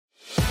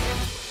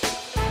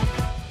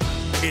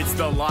It's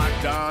the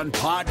Locked On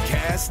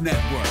Podcast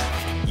Network,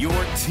 your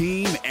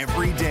team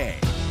every day.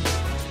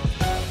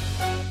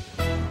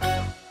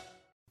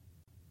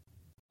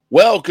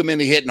 Welcome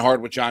into Hittin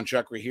Hard with John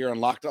Chuckery here on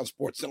Locked On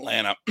Sports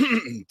Atlanta.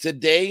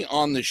 Today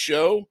on the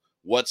show,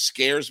 what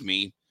scares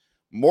me,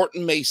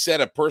 Morton may set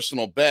a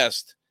personal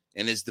best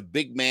and is the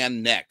big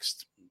man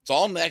next. It's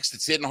all next.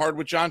 It's Hittin Hard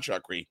with John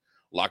Chuckery,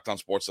 Locked On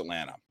Sports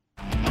Atlanta.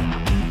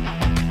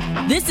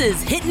 This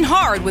is Hittin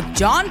Hard with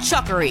John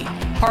Chuckery,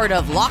 part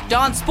of Locked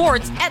On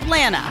Sports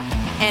Atlanta.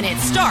 And it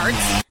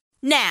starts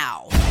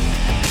now.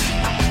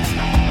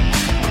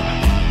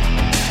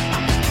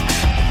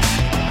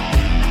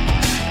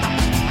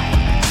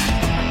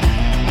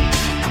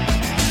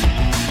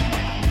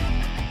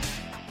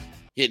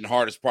 Hittin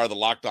Hard is part of the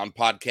Locked On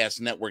Podcast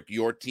Network,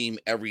 your team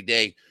every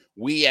day.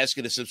 We ask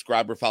you to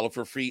subscribe or follow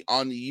for free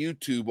on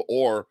YouTube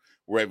or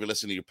wherever you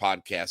listen to your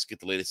podcast.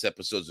 Get the latest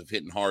episodes of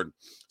Hittin Hard as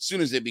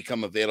soon as they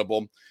become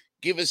available.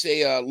 Give us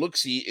a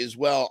look-see as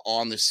well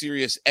on the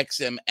Sirius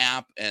XM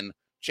app and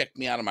check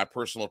me out on my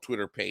personal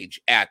Twitter page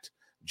at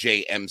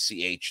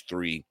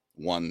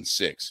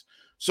JMCH316.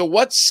 So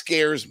what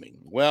scares me?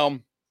 Well,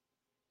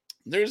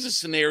 there's a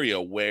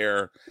scenario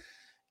where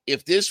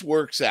if this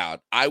works out,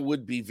 I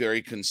would be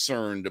very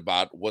concerned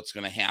about what's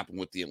going to happen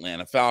with the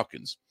Atlanta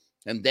Falcons.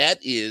 And that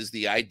is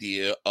the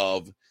idea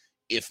of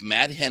if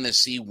Matt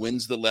Hennessy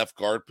wins the left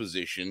guard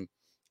position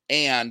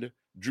and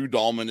Drew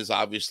Dalman is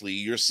obviously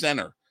your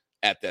center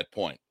at that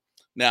point.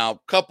 Now, a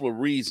couple of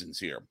reasons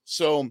here.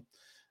 So,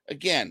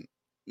 again,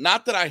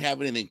 not that I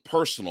have anything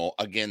personal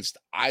against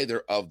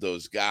either of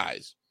those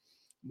guys,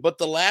 but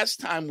the last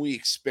time we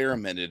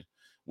experimented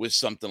with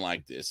something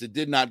like this, it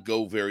did not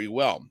go very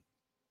well.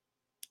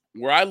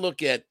 Where I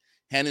look at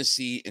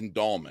Hennessy and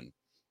Dalman,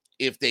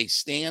 if they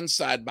stand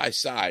side by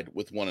side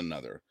with one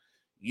another,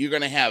 you're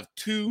going to have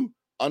two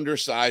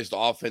undersized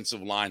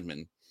offensive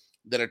linemen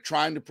that are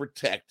trying to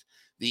protect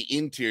the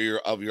interior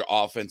of your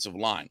offensive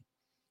line.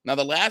 Now,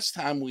 the last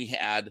time we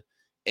had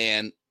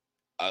a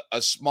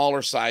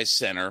smaller size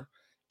center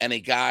and a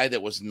guy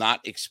that was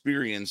not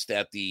experienced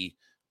at the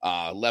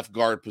left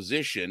guard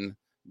position,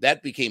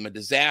 that became a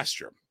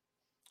disaster.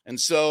 And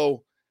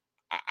so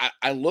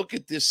I look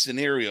at this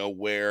scenario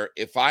where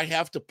if I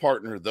have to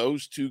partner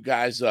those two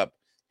guys up,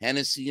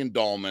 Hennessy and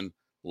Dalman,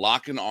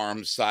 locking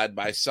arms side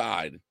by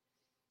side,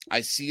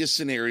 I see a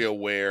scenario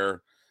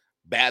where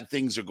bad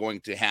things are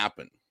going to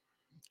happen.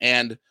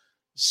 And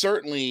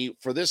certainly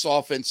for this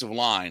offensive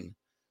line,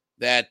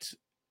 that,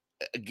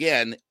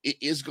 again, it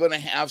is going to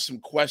have some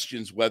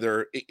questions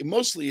whether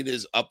mostly it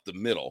is up the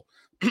middle.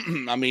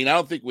 I mean, I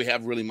don't think we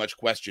have really much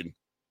question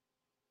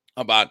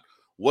about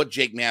what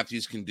Jake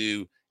Matthews can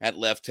do at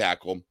left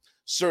tackle,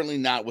 certainly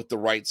not with the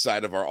right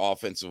side of our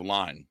offensive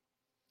line.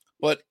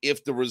 But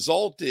if the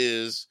result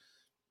is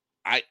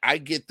I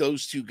get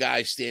those two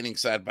guys standing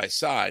side by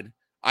side,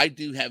 I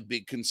do have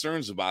big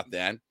concerns about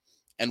that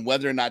and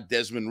whether or not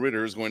Desmond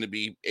Ridder is going to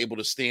be able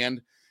to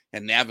stand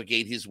and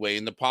navigate his way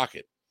in the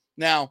pocket.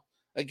 Now,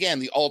 again,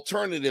 the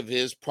alternative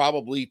is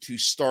probably to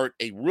start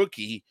a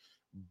rookie,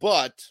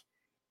 but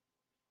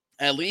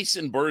at least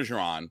in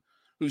Bergeron,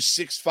 who's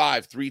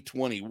 6'5",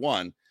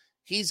 321,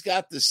 he's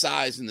got the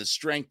size and the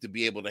strength to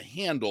be able to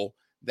handle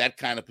that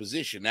kind of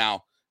position.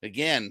 Now,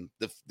 again,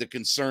 the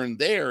concern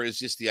there is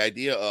just the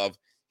idea of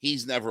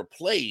he's never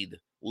played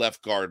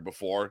left guard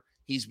before.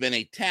 He's been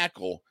a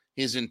tackle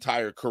his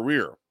entire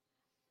career.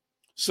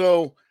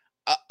 So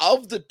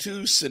of the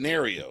two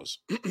scenarios,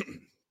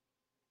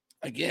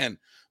 again,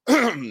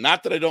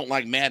 not that I don't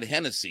like Matt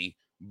Hennessy,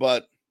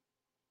 but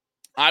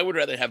I would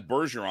rather have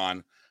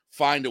Bergeron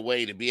find a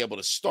way to be able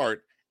to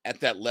start at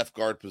that left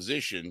guard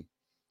position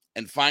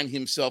and find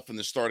himself in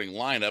the starting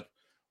lineup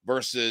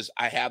versus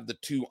I have the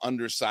two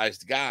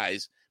undersized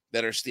guys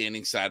that are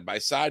standing side by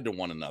side to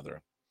one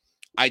another.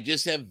 I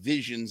just have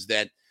visions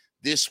that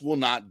this will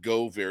not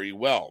go very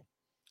well.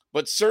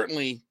 But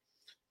certainly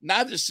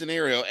neither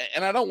scenario,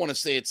 and I don't want to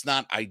say it's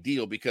not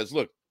ideal because,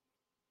 look,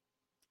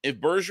 if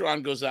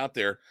Bergeron goes out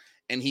there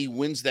and he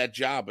wins that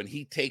job and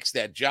he takes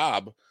that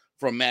job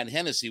from Matt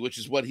Hennessy, which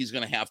is what he's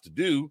going to have to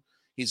do,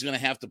 he's going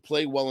to have to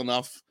play well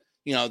enough,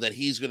 that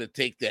he's going to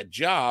take that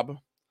job.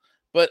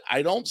 But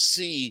I don't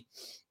see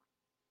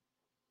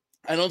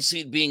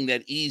it being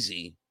that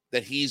easy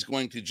that he's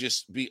going to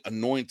just be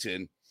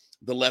anointed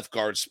the left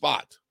guard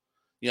spot.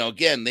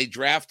 Again, they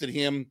drafted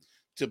him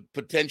to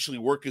potentially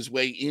work his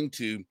way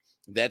into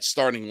that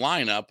starting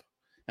lineup.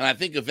 And I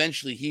think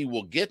eventually he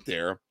will get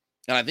there.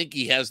 And I think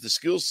he has the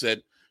skill set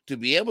to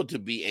be able to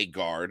be a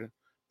guard.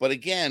 But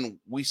again,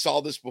 we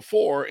saw this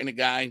before in a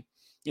guy,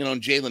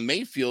 Jalen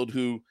Mayfield,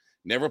 who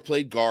never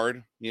played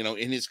guard,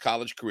 in his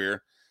college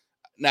career.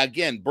 Now,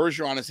 again,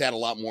 Bergeron has had a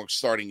lot more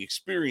starting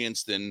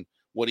experience than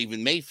what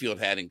even Mayfield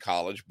had in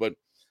college. But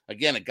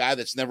again, a guy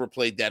that's never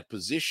played that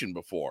position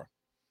before.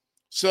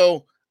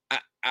 So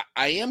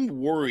I am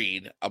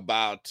worried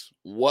about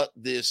what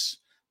this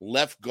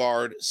left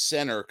guard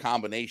center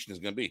combination is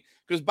going to be.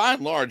 Because by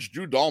and large,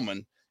 Drew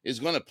Dalman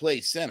is going to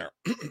play center.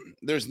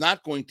 There's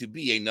not going to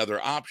be another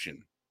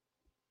option.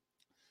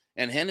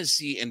 and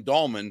Hennessy and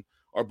Dahlman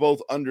are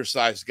both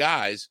undersized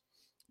guys,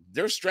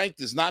 their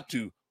strength is not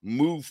to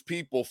move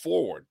people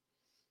forward.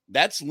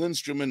 That's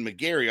Lindstrom and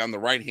McGarry on the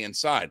right-hand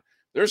side.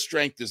 Their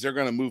strength is they're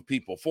going to move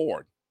people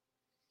forward.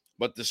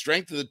 But the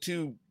strength of the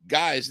two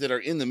guys that are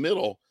in the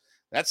middle,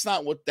 that's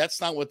not what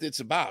it's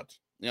about.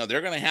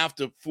 They're going to have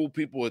to fool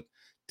people with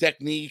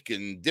technique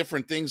and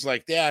different things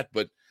like that,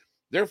 but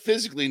they're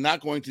physically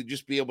not going to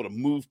just be able to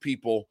move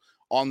people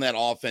on that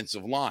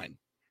offensive line.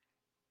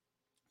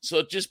 So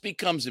it just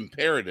becomes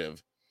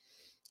imperative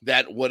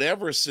that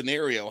whatever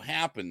scenario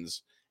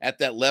happens at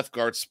that left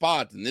guard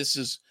spot, and this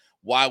is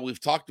why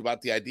we've talked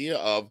about the idea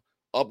of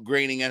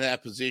upgrading at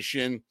that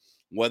position,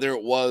 whether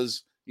it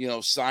was,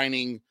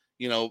 signing,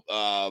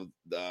 the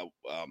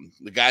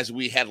guys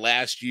we had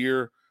last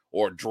year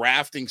or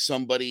drafting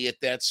somebody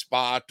at that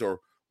spot or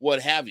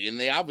what have you. And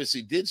they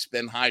obviously did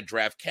spend high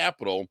draft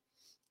capital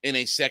in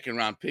a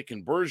second-round pick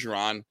in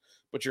Bergeron,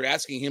 but you're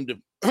asking him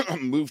to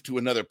move to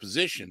another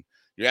position.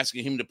 You're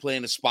asking him to play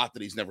in a spot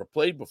that he's never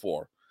played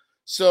before.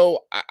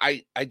 So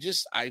I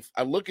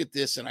look at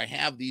this and I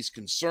have these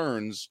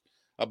concerns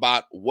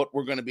about what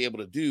we're going to be able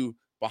to do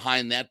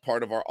behind that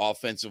part of our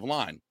offensive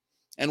line.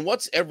 And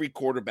what's every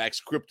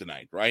quarterback's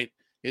kryptonite, right?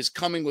 Is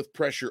coming with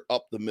pressure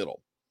up the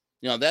middle.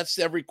 That's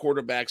every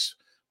quarterback's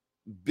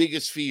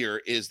biggest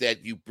fear, is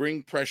that you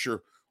bring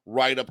pressure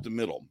right up the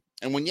middle.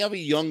 And when you have a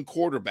young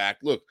quarterback,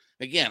 look,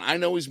 again, I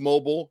know he's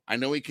mobile. I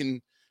know he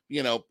can,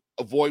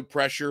 avoid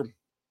pressure.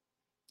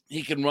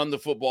 He can run the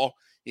football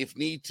if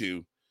need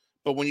to.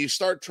 But when you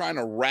start trying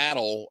to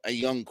rattle a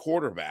young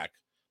quarterback,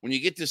 when you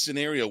get to a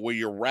scenario where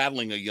you're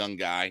rattling a young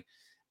guy,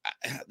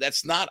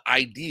 that's not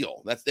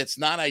ideal. That's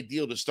not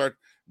ideal to start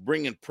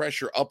bringing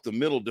pressure up the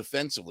middle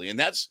defensively.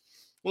 And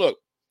look,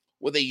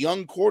 with a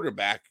young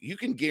quarterback, you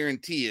can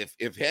guarantee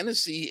if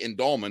Hennessy and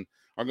Dahlman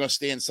are going to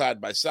stand side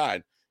by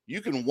side,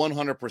 you can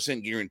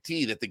 100%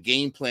 guarantee that the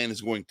game plan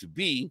is going to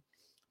be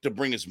to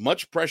bring as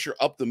much pressure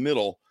up the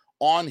middle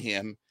on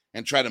him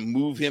and try to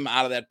move him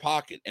out of that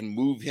pocket and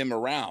move him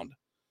around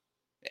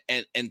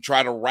and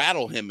try to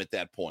rattle him at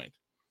that point.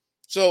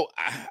 So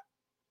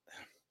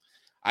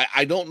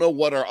I don't know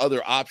what our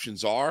other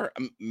options are.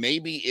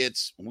 Maybe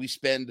it's we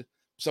spend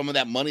some of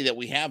that money that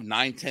we have,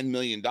 $9-10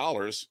 million,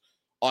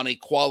 on a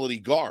quality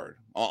guard,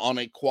 on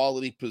a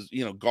quality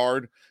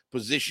guard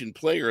position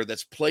player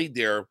that's played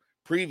there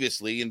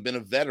previously and been a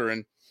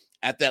veteran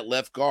at that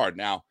left guard.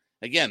 Now,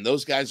 again,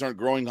 those guys aren't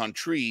growing on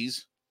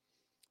trees.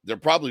 There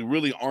probably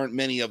really aren't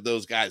many of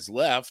those guys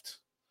left.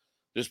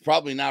 There's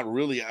probably not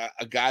really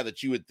a guy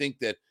that you would think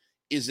that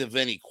is of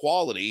any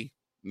quality.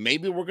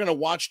 Maybe we're going to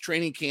watch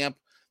training camp,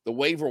 the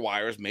waiver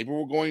wires. Maybe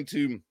we're going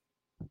to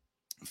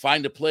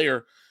find a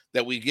player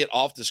that we get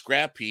off the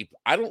scrap heap.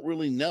 I don't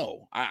really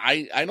know.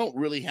 I don't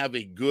really have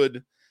a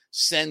good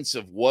sense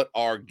of what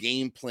our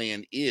game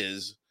plan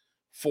is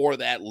for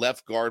that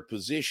left guard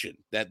position,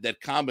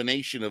 that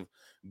combination of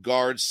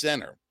guard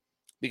center,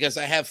 because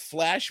I have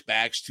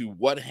flashbacks to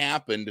what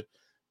happened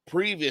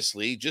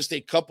previously just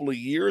a couple of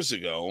years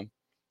ago.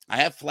 I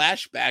have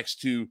flashbacks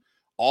to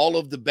all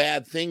of the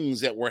bad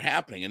things that were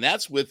happening. And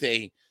that's with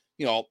a,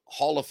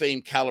 Hall of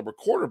Fame caliber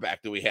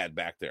quarterback that we had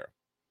back there.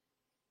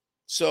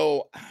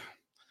 So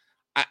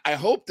I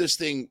hope this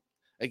thing,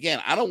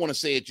 again, I don't want to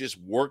say it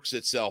just works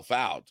itself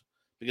out,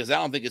 because I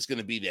don't think it's going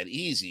to be that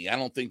easy. I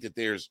don't think that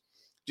there's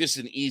just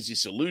an easy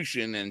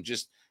solution, and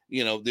just,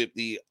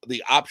 the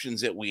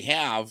options that we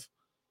have,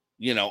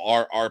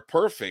 are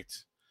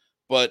perfect.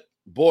 But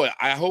boy,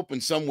 I hope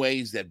in some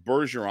ways that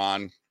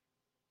Bergeron,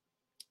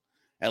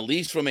 at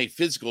least from a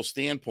physical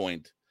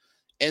standpoint,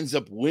 ends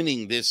up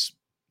winning this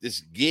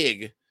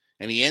gig,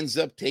 and he ends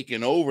up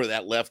taking over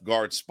that left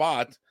guard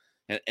spot.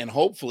 And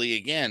hopefully,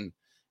 again,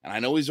 and I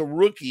know he's a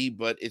rookie,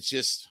 but it's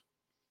just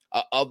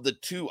of the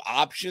two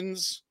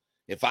options,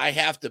 if I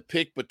have to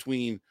pick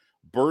between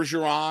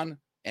Bergeron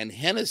and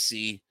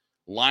Hennessy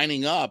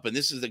lining up, and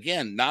this is,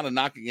 again, not a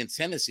knock against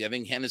Hennessy. I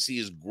think Hennessy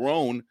has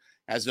grown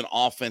as an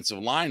offensive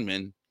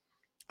lineman.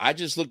 I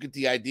just look at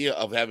the idea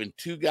of having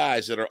two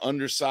guys that are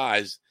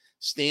undersized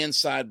stand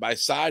side by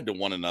side to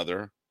one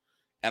another,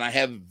 and I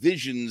have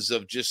visions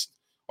of just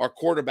our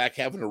quarterback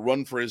having to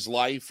run for his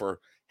life or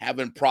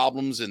having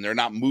problems and they're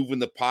not moving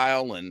the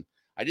pile. And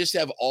I just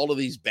have all of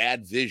these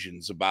bad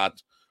visions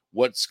about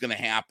what's going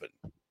to happen.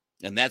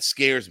 And that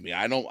scares me.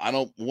 I don't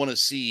want to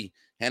see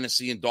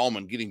Hennessy and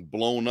Dahlman getting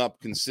blown up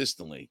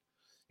consistently.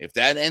 If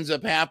that ends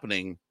up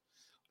happening,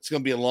 it's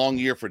going to be a long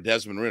year for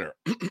Desmond Ridder.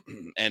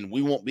 And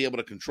we won't be able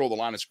to control the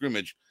line of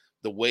scrimmage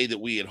the way that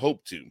we had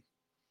hoped to.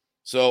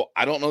 So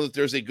I don't know that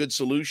there's a good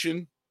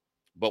solution,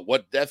 but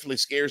what definitely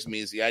scares me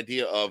is the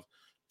idea of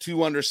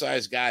two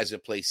undersized guys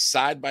that play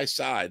side by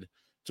side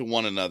to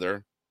one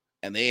another,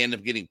 and they end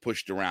up getting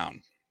pushed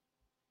around.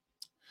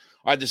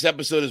 All right, this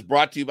episode is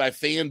brought to you by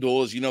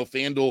FanDuel. As you know,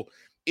 FanDuel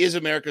is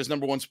America's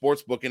 #1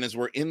 sportsbook, and as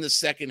we're in the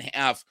second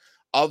half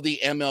of the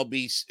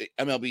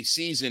MLB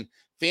season,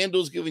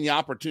 FanDuel's giving you the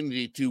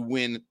opportunity to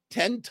win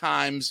 10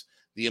 times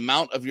the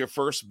amount of your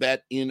first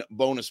bet in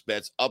bonus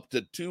bets, up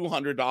to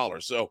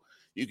 $200. So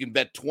You can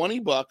bet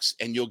 $20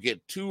 and you'll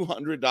get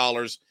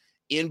 $200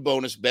 in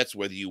bonus bets,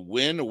 whether you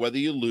win or whether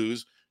you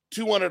lose.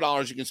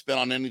 $200 you can spend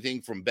on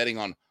anything from betting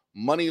on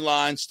money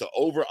lines to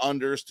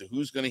over-unders to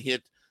who's going to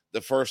hit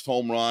the first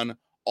home run.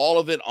 All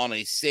of it on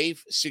a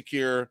safe,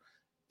 secure,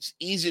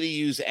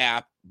 easy-to-use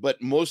app.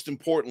 But most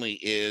importantly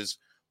is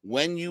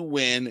when you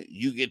win,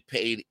 you get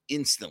paid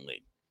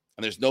instantly.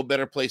 And there's no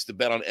better place to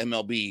bet on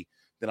MLB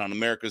than on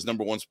America's #1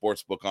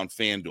 sportsbook on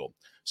FanDuel.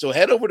 So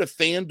head over to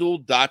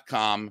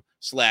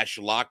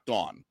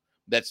FanDuel.com/LockedOn.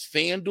 That's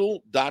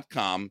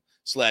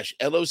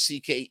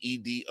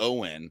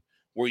FanDuel.com/LOCKEDON,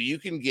 where you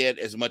can get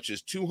as much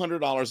as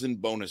 $200 in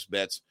bonus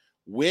bets,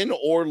 win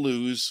or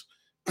lose,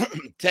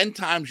 10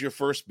 times your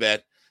first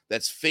bet.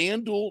 That's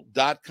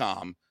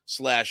FanDuel.com/LockedOn,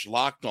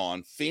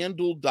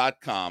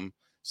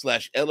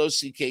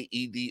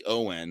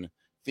 FanDuel.com/LOCKEDON.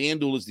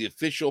 FanDuel is the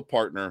official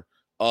partner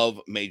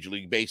of Major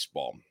League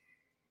Baseball.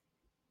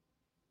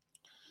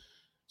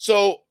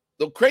 So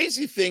the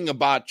crazy thing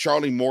about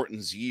Charlie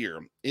Morton's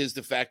year is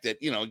the fact that,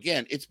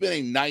 again, it's been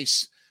a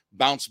nice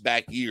bounce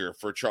back year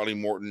for Charlie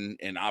Morton.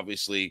 And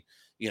obviously,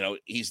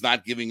 he's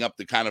not giving up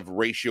the kind of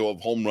ratio of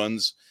home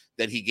runs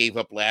that he gave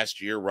up last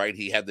year, right?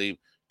 He had the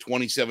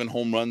 27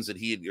 home runs that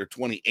he had, or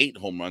 28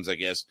 home runs, I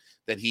guess,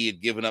 that he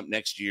had given up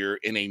next year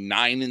in a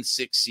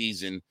 9-6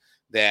 season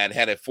that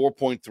had a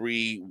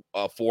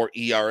 4.34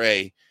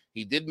 ERA.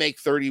 He did make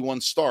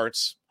 31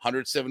 starts,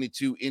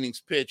 172 innings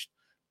pitched,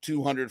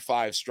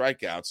 205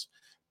 strikeouts.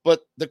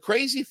 But the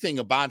crazy thing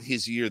about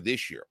his year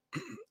this year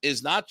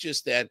is not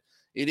just that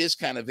it is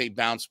kind of a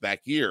bounce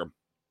back year,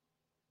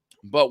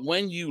 but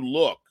when you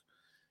look,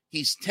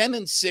 he's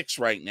 10-6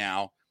 right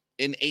now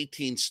in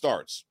 18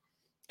 starts.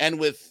 And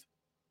with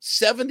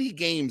 70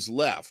 games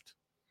left,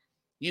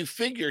 you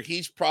figure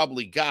he's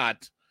probably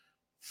got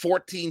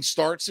 14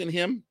 starts in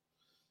him.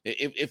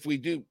 If we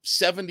do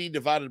 70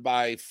 divided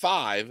by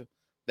 5,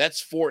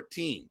 that's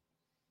 14.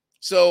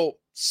 So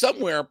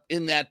somewhere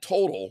in that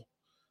total,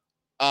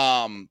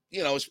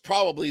 is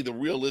probably the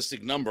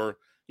realistic number,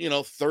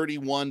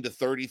 31 to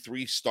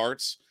 33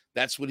 starts.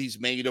 That's what he's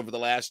made over the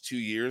last 2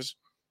 years.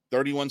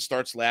 31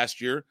 starts last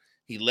year.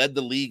 He led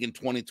the league in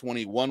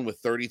 2021 with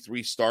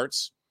 33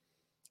 starts.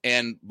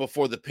 And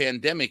before the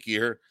pandemic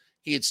year,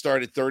 he had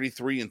started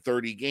 33 and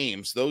 30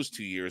 games those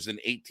 2 years in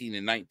 18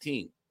 and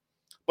 19.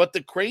 But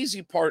the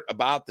crazy part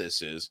about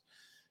this is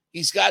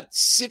he's got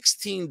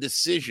 16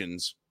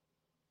 decisions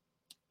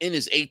in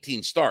his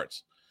 18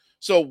 starts.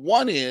 So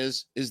one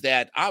is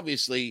that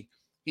obviously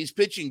he's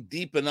pitching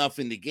deep enough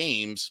into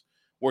games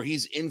where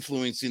he's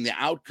influencing the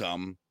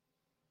outcome.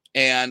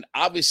 And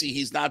obviously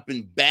he's not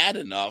been bad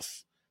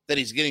enough that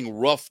he's getting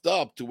roughed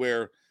up to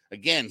where,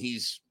 again,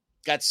 he's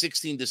got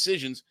 16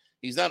 decisions.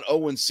 He's not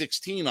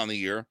 0-16 on the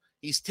year.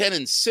 He's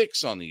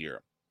 10-6 on the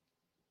year.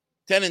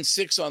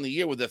 10-6 on the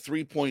year with a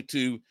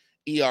 3.2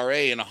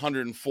 ERA and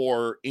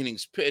 104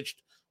 innings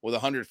pitched with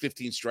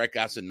 115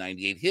 strikeouts and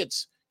 98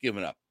 hits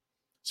given up.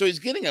 So he's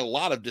getting a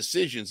lot of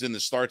decisions in the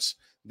starts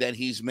that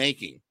he's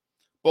making.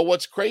 But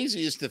what's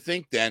crazy is to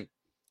think that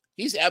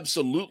he's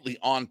absolutely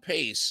on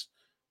pace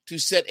to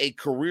set a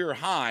career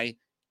high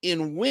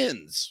in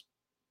wins.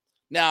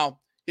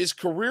 Now, his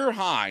career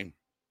high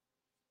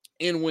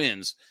in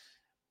wins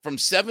from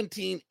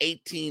 17,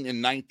 18,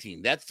 and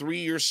 19, that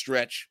 3-year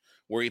stretch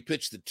where he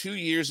pitched the 2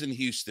 years in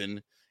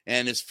Houston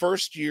and his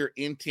first year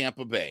in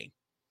Tampa Bay,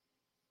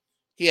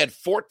 he had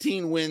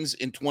 14 wins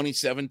in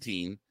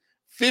 2017,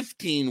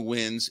 15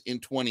 wins in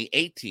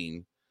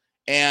 2018,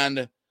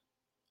 and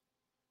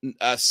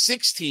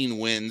 16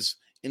 wins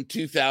in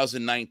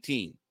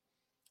 2019.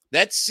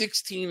 That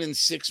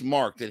 16-6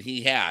 mark that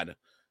he had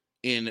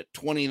in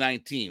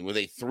 2019 with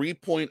a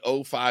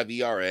 3.05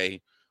 ERA,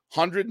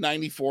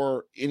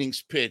 194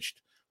 innings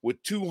pitched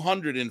with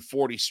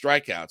 240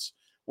 strikeouts,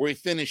 where he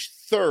finished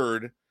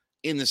third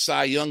in the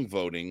Cy Young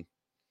voting.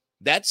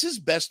 That's his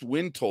best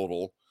win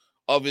total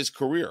of his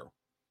career.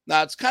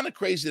 Now, it's kind of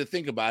crazy to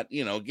think about,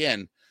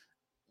 again,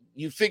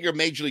 you figure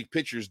major league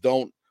pitchers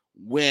don't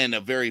win a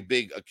very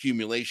big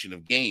accumulation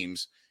of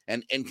games.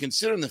 And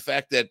considering the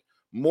fact that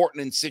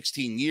Morton in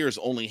 16 years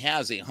only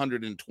has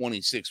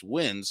 126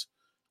 wins,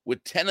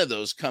 with 10 of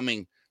those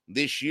coming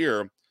this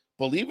year,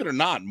 believe it or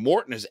not,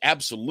 Morton is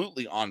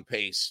absolutely on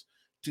pace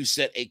to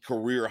set a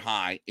career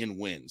high in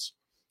wins.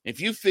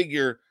 If you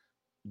figure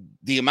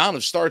the amount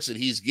of starts that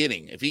he's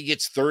getting, if he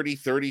gets 30,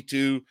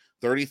 32,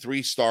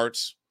 33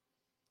 starts,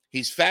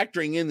 he's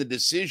factoring in the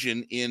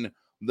decision in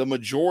the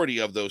majority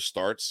of those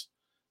starts.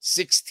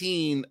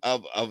 16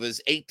 of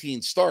his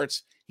 18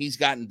 starts, he's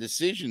gotten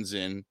decisions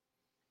in.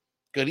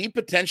 Could he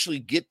potentially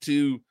get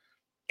to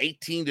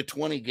 18 to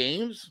 20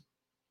 games?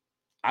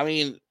 I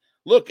mean,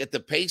 look at the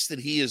pace that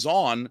he is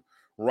on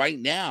right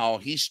now.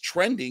 He's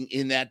trending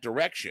in that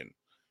direction.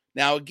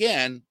 Now,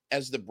 again,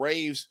 as the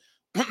Braves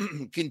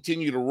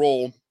continue to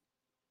roll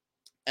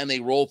and they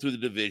roll through the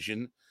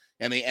division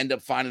and they end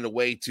up finding a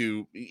way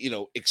to,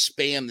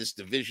 expand this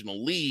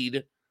divisional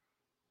lead,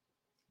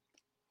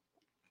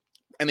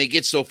 and they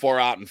get so far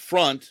out in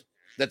front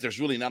that there's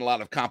really not a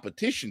lot of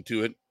competition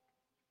to it.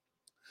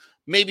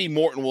 maybe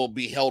Morton will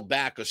be held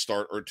back a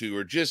start or two,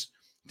 or just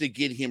to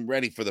get him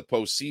ready for the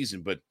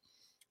postseason. But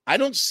I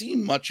don't see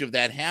much of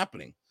that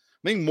happening.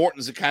 I think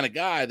Morton's the kind of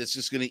guy that's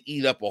just going to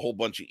eat up a whole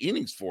bunch of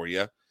innings for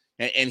you,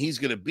 and he's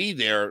going to be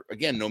there,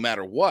 again, no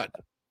matter what.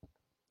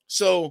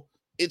 So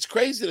it's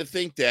crazy to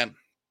think that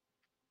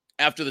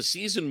after the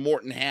season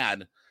Morton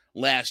had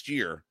last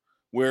year,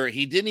 where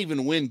he didn't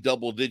even win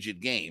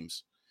double-digit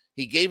games,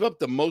 he gave up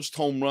the most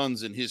home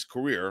runs in his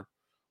career,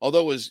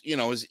 although his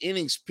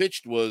innings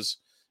pitched was,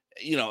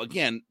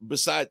 again,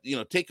 besides,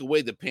 take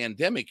away the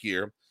pandemic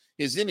year,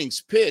 his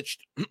innings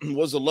pitched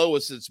was the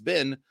lowest it's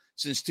been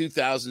since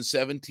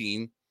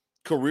 2017,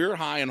 career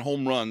high in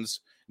home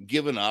runs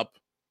given up.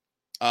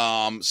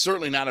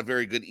 Certainly not a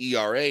very good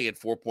ERA at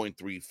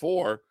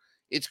 4.34.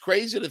 It's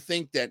crazy to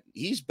think that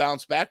he's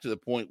bounced back to the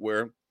point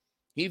where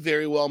he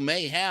very well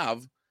may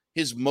have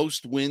his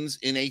most wins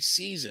in a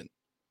season.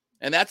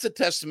 And that's a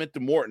testament to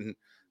Morton,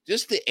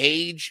 just the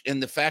age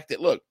and the fact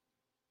that, look,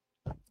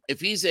 if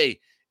he's a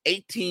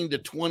 18 to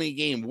 20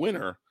 game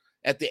winner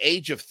at the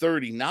age of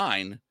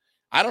 39,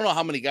 I don't know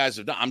how many guys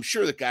have done. I'm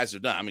sure that guys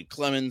have done. I mean,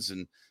 Clemens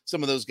and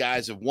some of those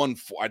guys have won,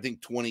 I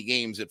think, 20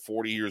 games at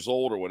 40 years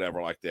old or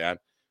whatever like that.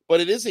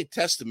 But it is a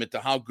testament to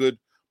how good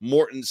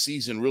Morton's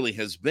season really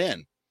has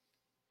been,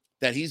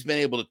 that he's been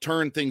able to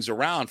turn things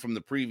around from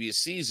the previous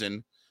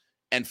season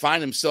and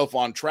find himself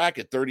on track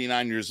at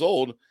 39 years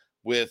old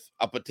with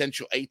a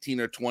potential 18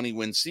 or 20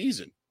 win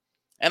season.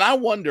 And I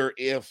wonder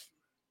if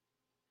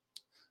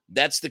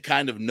that's the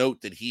kind of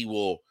note that he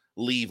will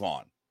leave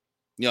on.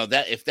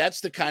 That if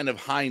that's the kind of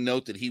high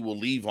note that he will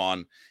leave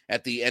on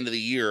at the end of the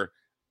year,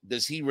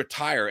 does he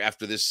retire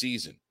after this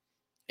season?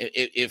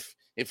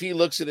 If he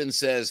looks at it and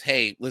says,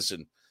 hey,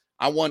 listen,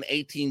 I won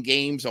 18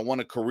 games. I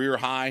won a career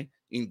high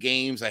in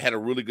games. I had a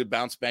really good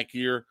bounce back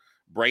year.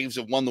 Braves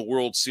have won the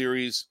World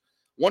Series.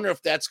 Wonder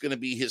if that's going to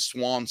be his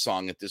swan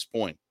song at this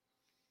point.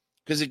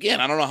 Because, again,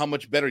 I don't know how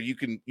much better you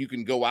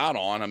can go out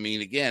on. I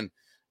mean, again,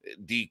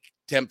 do you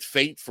tempt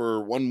fate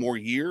for one more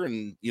year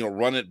and,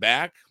 run it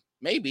back?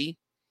 Maybe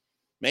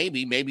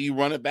you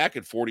run it back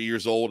at 40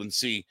 years old and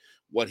see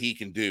what he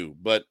can do.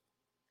 But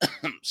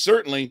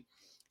certainly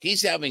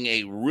he's having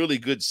a really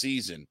good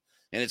season,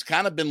 and it's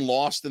kind of been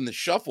lost in the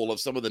shuffle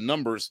of some of the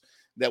numbers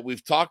that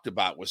we've talked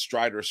about with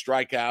Strider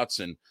strikeouts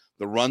and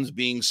the runs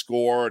being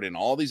scored and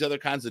all these other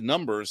kinds of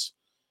numbers.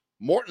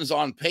 Morton's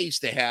on pace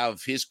to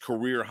have his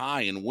career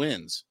high in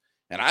wins,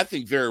 and I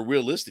think very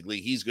realistically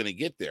he's going to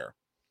get there.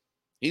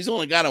 He's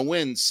only got to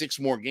win 6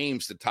 more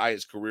games to tie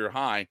his career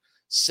high,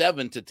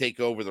 7 to take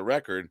over the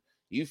record.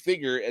 You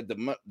figure at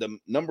the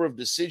number of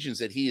decisions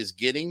that he is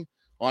getting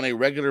on a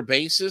regular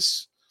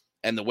basis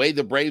and the way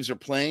the Braves are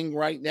playing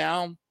right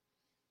now,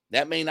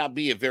 that may not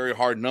be a very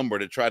hard number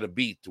to try to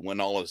beat when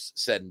all is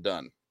said and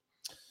done.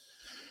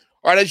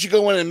 All right, as you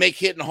go in and make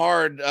Hittin'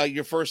 Hard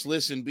your first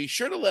listen, be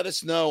sure to let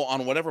us know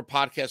on whatever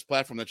podcast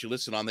platform that you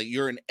listen on that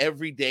you're an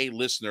everyday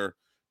listener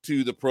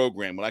to the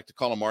program. We like to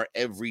call them our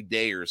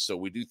everydayers. So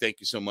we do thank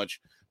you so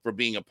much for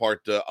being a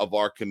part of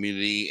our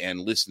community and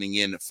listening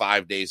in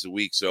 5 days a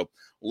week. So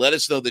let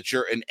us know that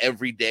you're an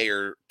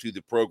everydayer to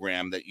the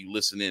program, that you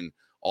listen in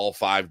all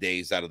 5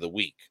 days out of the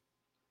week.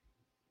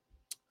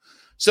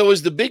 So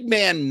is the big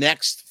man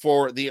next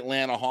for the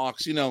Atlanta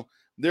Hawks?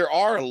 There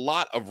are a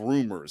lot of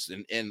rumors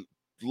and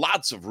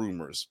lots of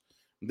rumors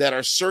that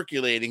are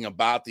circulating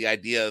about the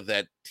idea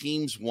that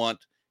teams want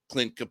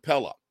Clint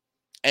Capella.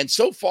 And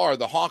so far,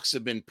 the Hawks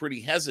have been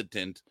pretty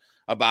hesitant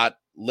about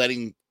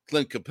letting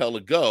Clint Capella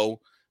go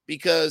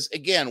because,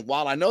 again,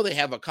 while I know they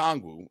have a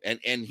Okongwu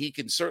and he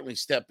can certainly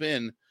step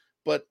in,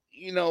 but,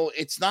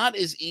 it's not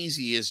as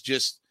easy as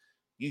just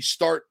you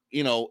start,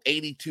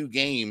 82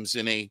 games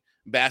in a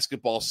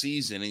basketball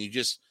season and you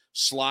just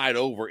slide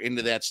over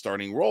into that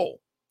starting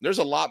role. There's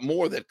a lot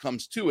more that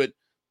comes to it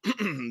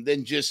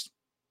than just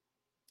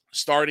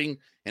starting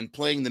and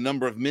playing the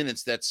number of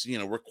minutes that's,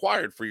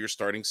 required for your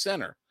starting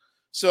center.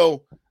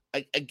 So,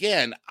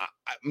 again,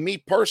 me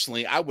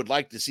personally, I would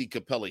like to see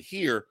Capella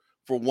here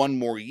for one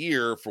more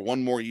year of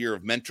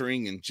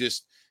mentoring and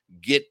just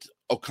get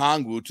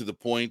Okongwu to the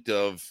point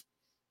of,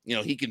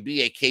 he can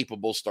be a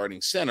capable starting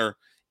center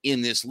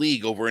in this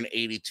league over an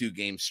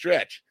 82-game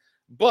stretch.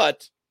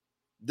 But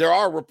there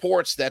are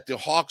reports that the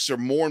Hawks are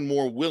more and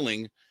more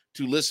willing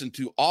to listen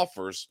to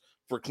offers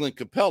for Clint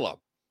Capella.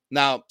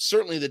 Now,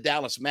 certainly the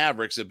Dallas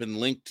Mavericks have been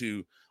linked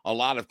to a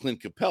lot of Clint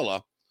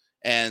Capella.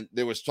 And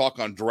there was talk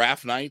on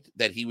draft night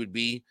that he would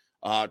be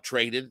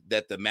traded,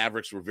 that the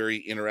Mavericks were very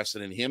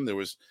interested in him. There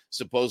was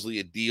supposedly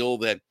a deal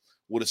that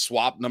would have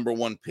swapped number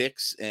 1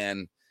 picks,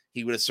 and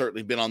he would have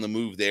certainly been on the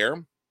move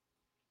there.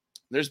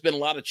 There's been a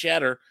lot of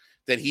chatter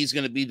that he's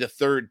going to be the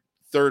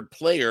third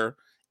player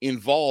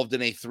involved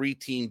in a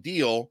 3-team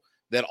deal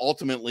that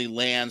ultimately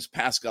lands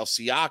Pascal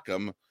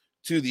Siakam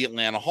to the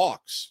Atlanta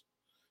Hawks.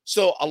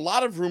 So a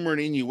lot of rumor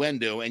and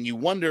innuendo, and you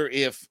wonder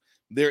if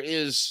there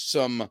is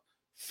some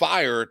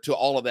fire to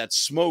all of that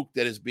smoke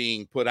that is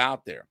being put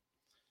out there.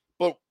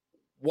 But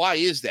why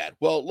is that?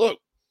 Well, look,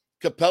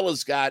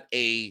 Capella's got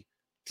a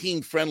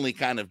team-friendly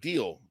kind of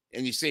deal.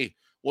 And you say,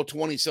 well,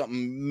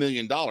 20-something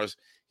million dollars.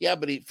 Yeah,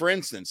 but for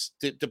instance,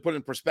 to put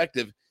in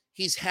perspective,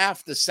 he's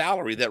half the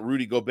salary that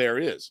Rudy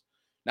Gobert is.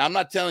 Now, I'm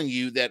not telling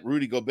you that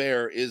Rudy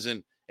Gobert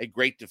isn't a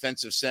great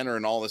defensive center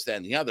and all this, that,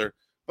 and the other,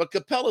 but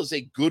Capella is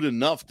a good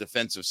enough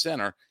defensive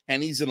center,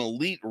 and he's an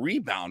elite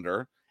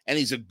rebounder, and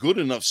he's a good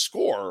enough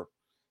scorer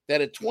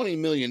that at $20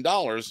 million,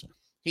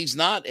 he's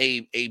not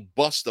a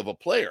bust of a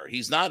player.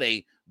 He's not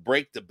a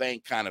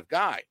break-the-bank kind of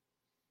guy.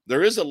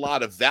 There is a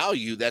lot of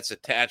value that's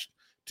attached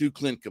to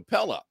Clint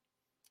Capella.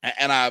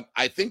 And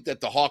I think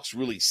that the Hawks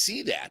really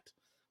see that.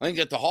 I think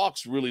that the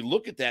Hawks really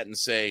look at that and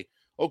say,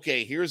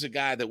 okay, here's a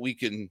guy that we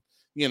can,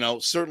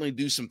 certainly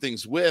do some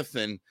things with.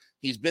 And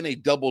he's been a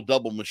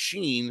double-double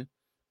machine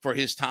for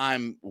his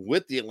time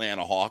with the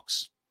Atlanta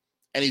Hawks.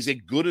 And he's a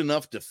good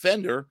enough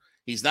defender.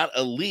 He's not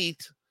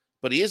elite,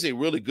 but he is a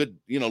really good,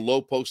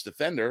 low post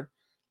defender.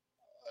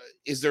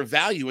 Is there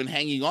value in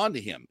hanging on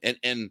to him?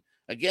 And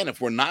again,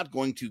 if we're not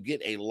going to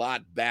get a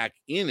lot back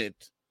in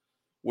it,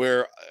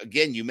 where,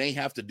 again, you may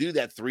have to do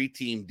that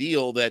 3-team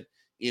deal that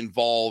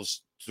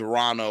involves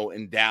Toronto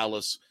and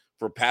Dallas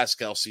for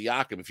Pascal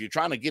Siakam. If you're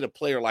trying to get a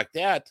player like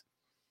that,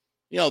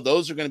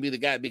 those are going to be the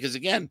guy. Because,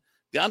 again,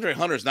 DeAndre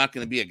Hunter is not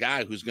going to be a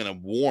guy who's going to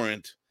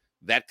warrant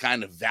that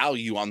kind of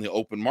value on the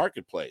open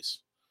marketplace.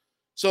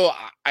 So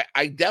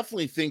I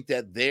definitely think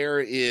that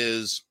there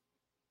is,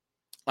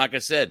 like I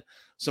said,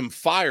 some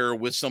fire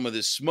with some of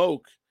this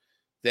smoke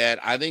that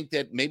I think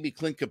that maybe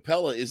Clint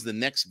Capella is the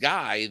next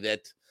guy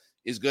that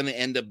is going to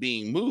end up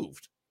being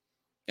moved.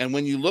 And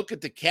when you look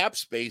at the cap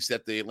space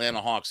that the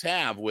Atlanta Hawks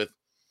have with,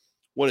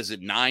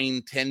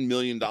 $9-10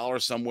 million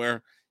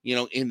somewhere,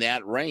 in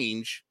that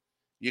range,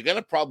 you're going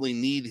to probably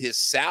need his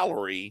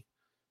salary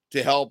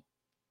to help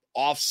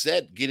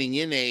offset getting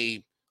in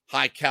a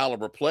high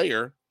caliber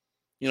player,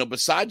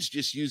 besides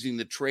just using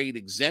the trade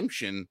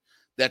exemption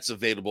that's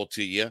available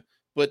to you.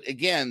 But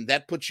again,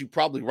 that puts you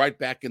probably right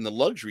back in the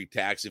luxury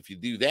tax if you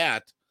do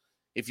that.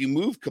 If you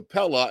move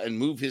Capella and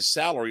move his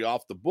salary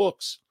off the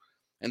books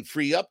and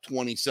free up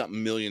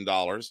 $20-something million,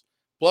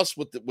 plus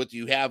what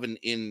you have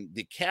in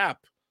the cap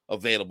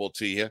available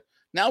to you,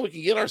 now we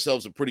can get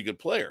ourselves a pretty good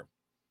player.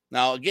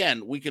 Now,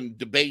 again, we can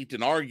debate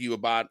and argue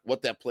about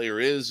what that player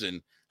is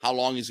and how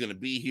long he's going to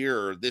be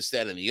here or this,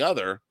 that, and the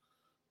other,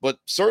 but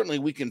certainly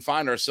we can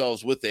find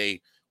ourselves with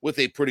a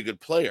pretty good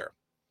player.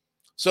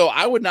 So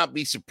I would not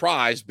be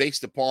surprised,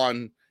 based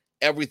upon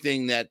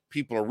everything that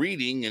people are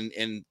reading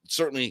and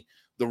certainly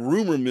the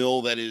rumor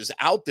mill that is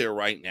out there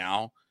right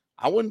now,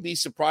 I wouldn't be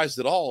surprised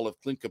at all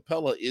if Clint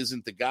Capella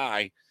isn't the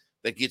guy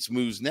that gets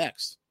moves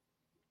next.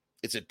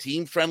 It's a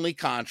team-friendly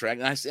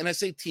contract, and I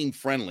say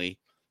team-friendly.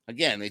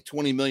 Again, a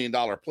 $20 million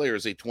player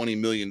is a $20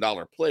 million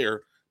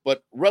player,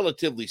 but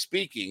relatively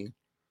speaking,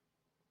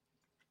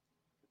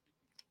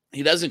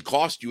 he doesn't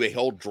cost you a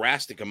whole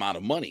drastic amount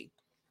of money.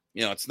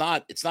 It's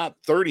not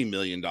 $30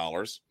 million.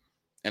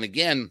 And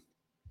again,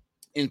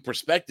 in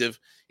perspective,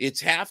 it's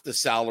half the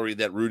salary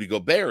that Rudy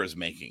Gobert is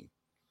making.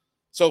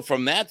 So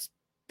from that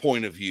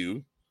point of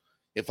view,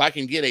 if I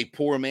can get a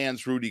poor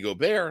man's Rudy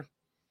Gobert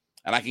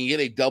and I can get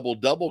a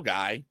double-double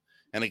guy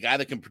and a guy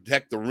that can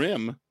protect the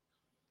rim,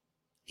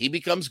 he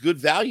becomes good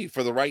value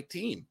for the right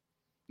team.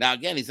 Now,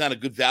 again, he's not a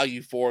good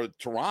value for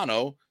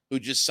Toronto, who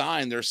just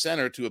signed their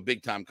center to a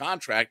big-time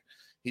contract.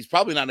 He's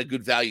probably not a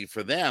good value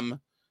for them.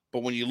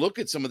 But when you look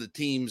at some of the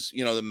teams,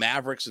 the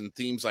Mavericks and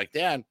teams like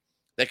that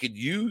could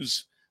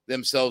use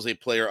themselves a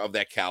player of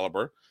that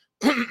caliber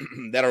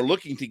that are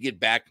looking to get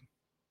back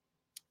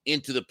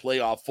into the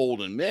playoff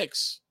fold and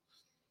mix,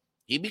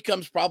 he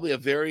becomes probably a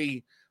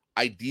very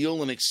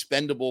ideal and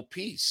expendable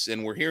piece.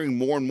 And we're hearing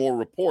more and more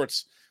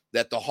reports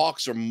that the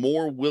Hawks are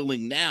more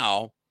willing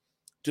now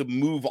to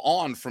move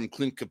on from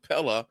Clint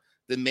Capella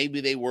than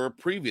maybe they were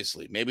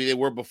previously. Maybe they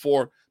were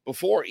before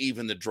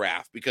even the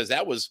draft, because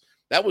that was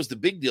the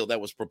big deal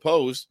that was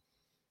proposed,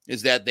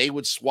 is that they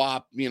would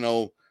swap,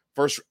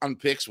 first round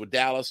picks with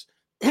Dallas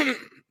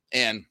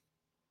and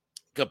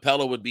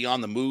Capella would be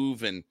on the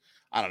move. And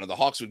I don't know, the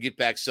Hawks would get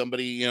back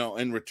somebody,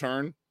 in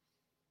return.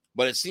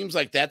 But it seems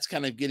like that's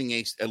kind of getting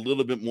a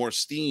little bit more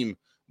steam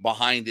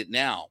behind it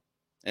now.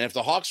 And if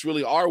the Hawks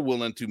really are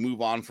willing to move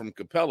on from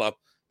Capella,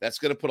 that's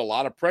going to put a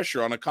lot of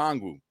pressure on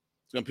Okongwu.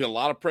 It's going to put a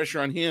lot of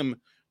pressure on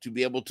him to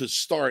be able to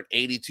start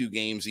 82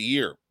 games a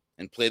year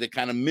and play the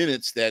kind of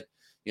minutes that,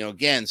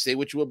 again, say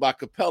what you will about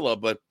Capella,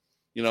 but,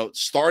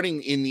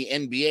 starting in the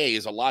NBA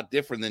is a lot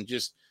different than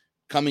just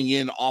coming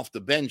in off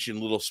the bench in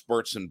little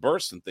spurts and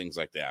bursts and things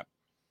like that.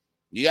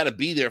 You got to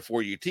be there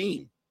for your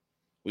team.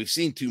 We've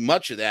seen too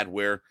much of that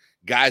where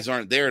guys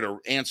aren't there to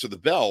answer the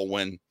bell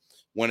when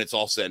it's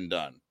all said and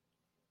done.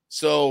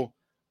 So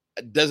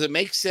does it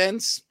make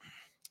sense?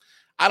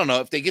 I don't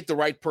know. If they get the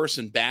right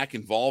person back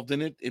involved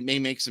in it, it may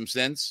make some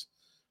sense.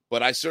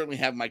 But I certainly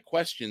have my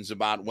questions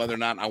about whether or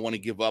not I want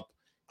to give up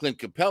Clint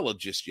Capella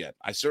just yet.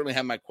 I certainly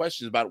have my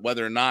questions about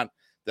whether or not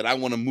that I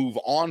want to move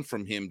on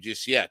from him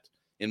just yet.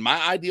 In my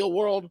ideal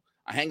world,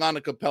 I hang on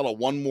to Capella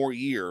one more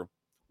year,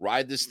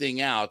 ride this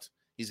thing out.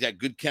 He's got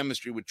good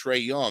chemistry with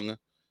Trae Young,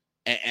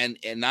 and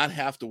not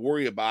have to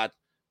worry about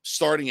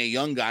starting a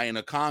young guy in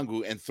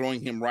Okongwu and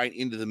throwing him right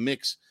into the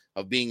mix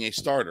of being a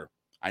starter.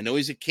 I know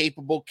he's a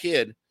capable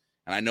kid,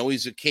 and I know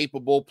he's a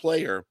capable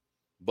player,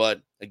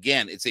 but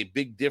again, it's a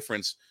big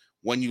difference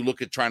when you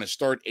look at trying to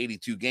start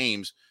 82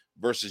 games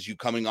versus you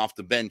coming off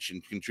the bench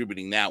and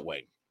contributing that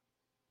way.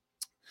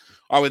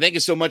 All right, well, thank you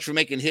so much for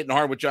making Hittin'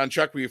 Hard with John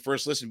Chuckery your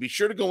first listen. Be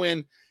sure to go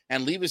in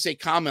and leave us a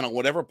comment on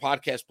whatever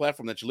podcast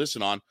platform that you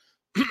listen on,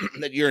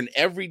 that you're an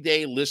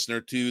everyday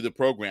listener to the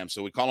program.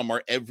 So we call them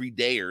our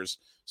everydayers.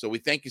 So we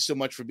thank you so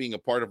much for being a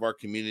part of our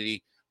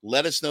community.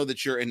 Let us know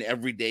that you're an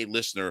everyday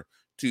listener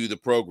to the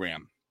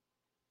program.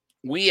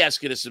 We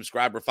ask you to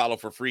subscribe or follow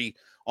for free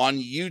on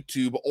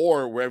YouTube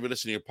or wherever you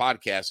listen to your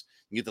podcast.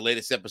 You get the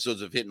latest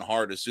episodes of Hittin'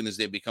 Hard as soon as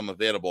they become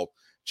available.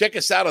 Check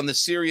us out on the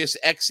Sirius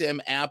XM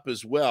app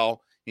as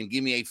well, and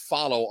give me a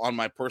follow on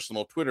my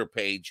personal Twitter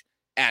page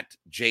at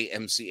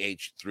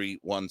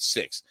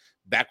JMCH316.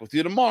 Back with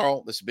you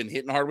tomorrow. This has been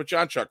Hittin' Hard with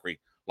John Chuckery,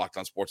 Locked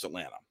On Sports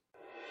Atlanta.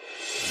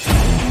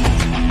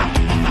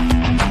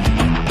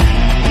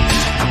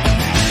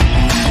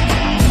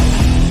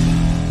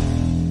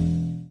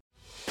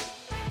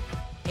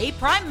 Hey,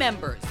 Prime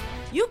members,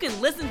 you can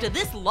listen to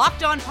this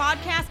Locked On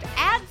podcast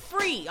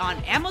ad-free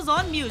on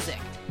Amazon Music.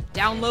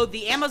 Download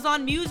the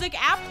Amazon Music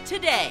app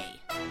today.